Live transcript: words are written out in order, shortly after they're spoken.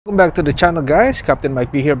Welcome back to the channel, guys. Captain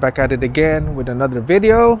Mike B here, back at it again with another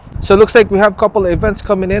video. So it looks like we have a couple of events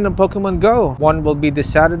coming in on Pokemon Go. One will be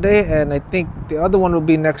this Saturday, and I think the other one will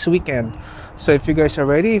be next weekend. So if you guys are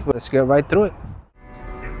ready, let's get right through it.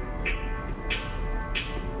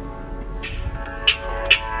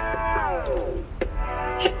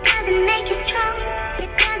 It doesn't make us strong,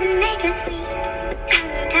 it doesn't make us weak.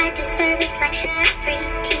 Tongue tied to service like charities.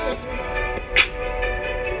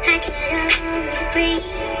 I could only breathe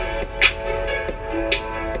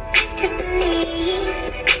to believe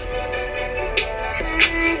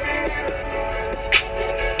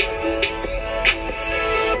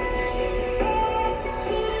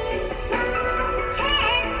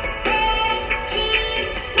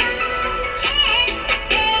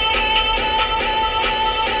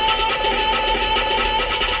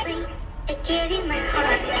I'm alone. I gave you my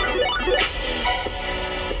heart.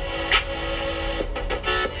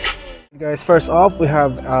 Guys, first off, we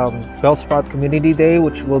have Bellsprout Community Day,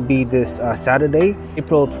 which will be this Saturday,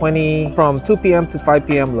 April 20, from 2 p.m. to 5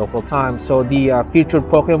 p.m. local time. So the featured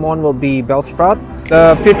Pokemon will be Bellsprout.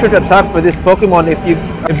 The featured attack for this Pokemon, if you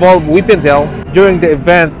evolve Weepinbell during the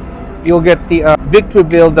event, you'll get the victory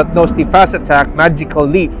veil that knows the fast attack, Magical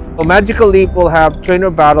Leaf. So Magical Leaf will have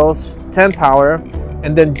trainer battles, 10 power,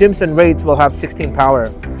 and then gyms and raids will have 16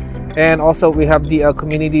 power. And also we have the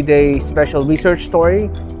Community Day special research story,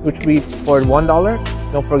 which will be for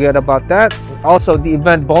 $1. Don't forget about that. Also the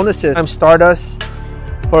event bonuses, I'm Stardust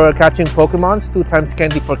for catching Pokemons, 2 times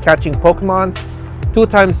candy for catching Pokemons, 2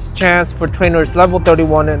 times chance for trainers level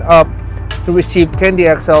 31 and up to receive Candy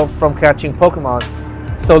XL from catching Pokemons.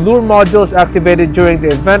 So lure modules activated during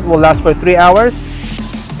the event will last for 3 hours.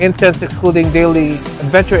 Incense excluding daily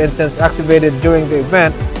adventure incense activated during the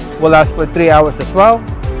event will last for 3 hours as well.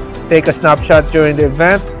 Take a snapshot during the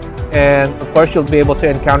event, and of course you'll be able to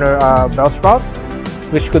encounter Bellsprout,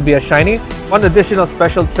 which could be a shiny. One additional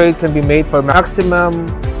special trade can be made for maximum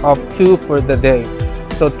of 2 for the day.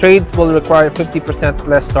 So trades will require 50%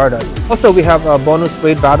 less Stardust. Also, we have bonus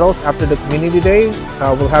raid battles after the Community Day.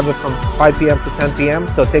 We'll have it from 5 p.m. to 10 p.m.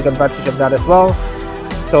 So take advantage of that as well.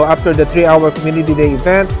 So after the 3-hour Community Day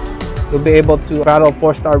event, you'll be able to battle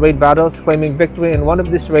 4-star raid battles. Claiming victory in one of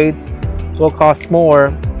these raids will cost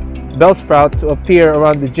more Bellsprout to appear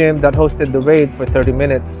around the gym that hosted the raid for 30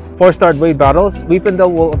 minutes. 4-star raid battles, Weepinbell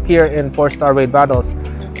will appear in 4-star raid battles.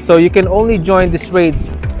 So you can only join these raids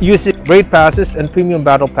using raid passes and premium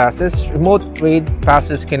battle passes. Remote raid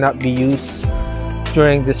passes cannot be used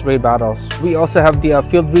during these raid battles. We also have the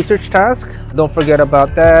field research task. Don't forget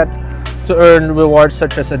about that, to earn rewards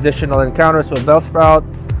such as additional encounters with Bellsprout,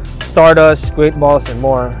 Stardust, Great Balls, and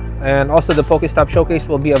more. And also the Pokestop Showcase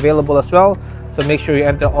will be available as well. So make sure you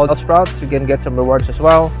enter all Bellsprouts, you can get some rewards as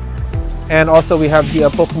well. And also we have the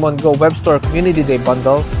Pokemon Go Web Store Community Day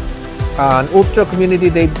bundle. An Ultra Community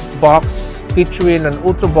Day box featuring an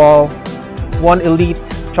Ultra Ball, 1 Elite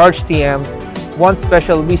Charge TM, 1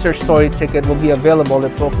 special research story ticket will be available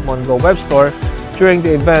at Pokemon Go Web Store during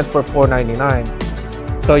the event for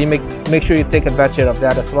 $4.99. So you make sure you take advantage of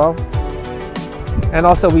that as well. And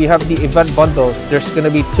also we have the event bundles. There's going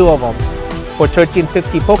to be 2 of them. For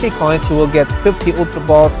 1350 Pokecoins, you will get 50 Ultra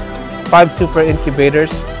Balls, 5 Super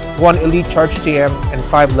Incubators, 1 Elite Charge TM, and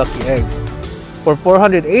 5 Lucky Eggs. For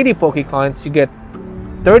 480 Pokecoins, you get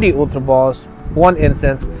 30 Ultra Balls, 1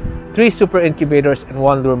 Incense, 3 Super Incubators, and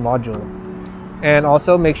 1 Lure Module. And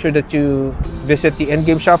also make sure that you visit the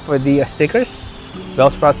in-game shop for the stickers,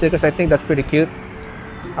 Bellsprout stickers. I think that's pretty cute.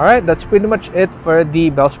 Alright, that's pretty much it for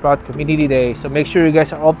the Bellsprout Community Day. So make sure you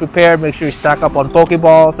guys are all prepared. Make sure you stack up on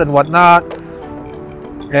Pokeballs and whatnot.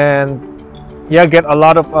 And yeah, get a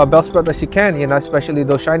lot of Bellsprout as you can, you know, especially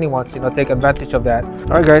those shiny ones, you know, take advantage of that.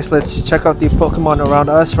 Alright guys, let's check out the Pokemon around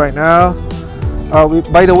us right now.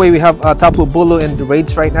 By the way, we have Tapu Bulu in the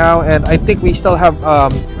raids right now, and I think we still have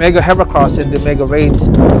Mega Heracross in the Mega raids.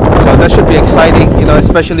 So that should be exciting, you know,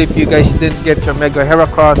 especially if you guys didn't get your Mega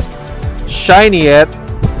Heracross shiny yet.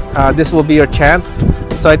 This will be your chance.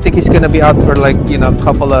 So I think he's gonna be out for like, you know, a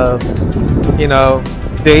couple of, you know,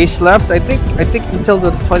 days left. I think until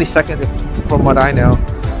the 22nd, from what I know.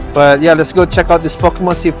 But yeah, let's go check out this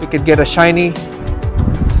Pokemon, see if we can get a shiny.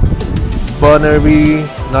 Bunnelby,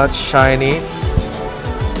 not shiny.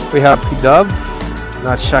 We have Pidove,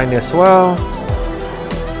 not shiny as well.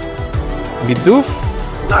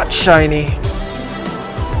 Bidoof, not shiny.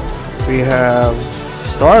 We have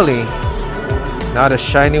Starly, not a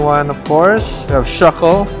shiny one, of course. We have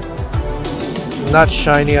Shuckle, not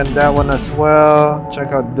shiny on that one as well. Check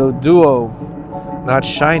out the Duo, not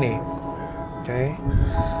shiny. Okay.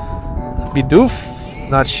 Bidoof,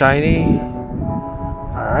 not shiny.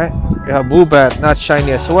 Alright, we have Boobat, not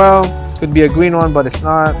shiny as well. Could be a green one, but it's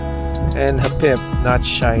not. And Hapip, not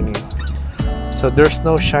shiny. So there's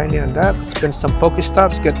no shiny on that. Let's spin some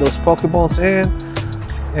Pokestops, get those Pokeballs in.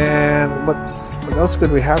 And what else could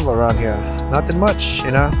we have around here? Nothing much,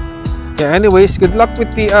 you know. Yeah, anyways, good luck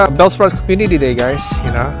with the Bellsprout Community Day, guys.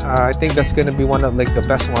 You know, I think that's gonna be one of like the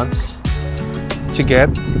best ones to get,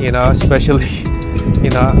 you know, especially you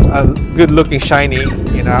know, a good looking shiny,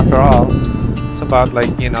 you know, after all it's about like,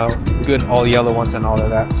 you know, good all yellow ones and all of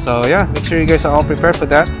that. So yeah, make sure you guys are all prepared for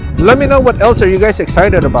that. Let me know what else are you guys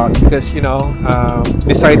excited about, because you know,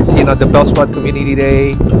 besides, you know, the Bellsprout Community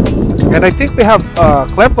Day, and I think we have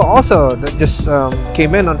Clepa also that just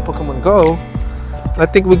came in on Pokemon Go. I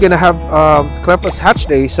think we're gonna have Clepa's Hatch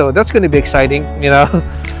Day, so that's gonna be exciting, you know.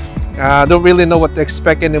 I don't really know what to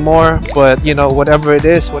expect anymore, but you know, whatever it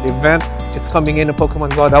is, what event it's coming in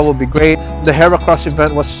Pokemon Go, that will be great. The Heracross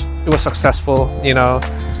event was successful, you know,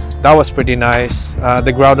 that was pretty nice.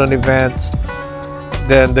 The Groudon event,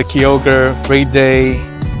 then the Kyogre Raid Day.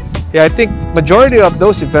 Yeah, I think majority of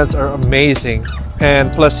those events are amazing,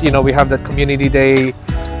 and plus, you know, we have that Community Day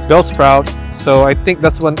Bellsprout, so I think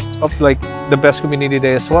that's one of like the best Community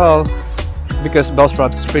Day as well, because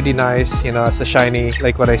Bellsprout is pretty nice, you know, as a shiny,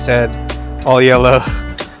 like what I said, all yellow,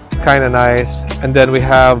 kind of nice. And then we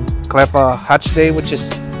have Clepa Hatch Day, which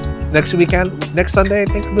is next weekend, next Sunday,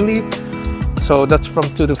 I believe. So that's from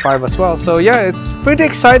 2 to 5 as well. So yeah, it's pretty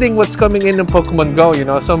exciting what's coming in Pokemon Go, you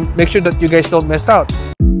know, so make sure that you guys don't miss out.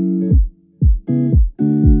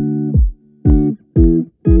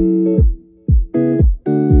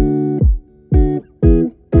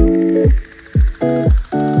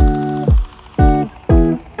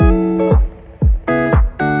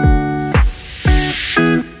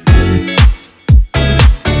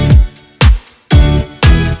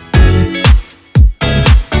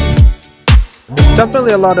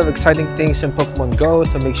 Definitely a lot of exciting things in Pokemon Go,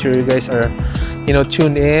 so make sure you guys are, you know,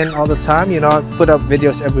 tuned in all the time. You know, I put up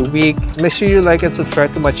videos every week. Make sure you like and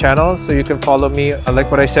subscribe to my channel so you can follow me.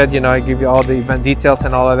 Like what I said, you know, I give you all the event details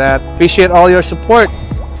and all of that. Appreciate all your support.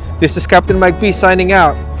 This is Captain Mike P signing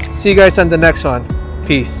out. See you guys on the next one.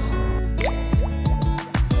 Peace.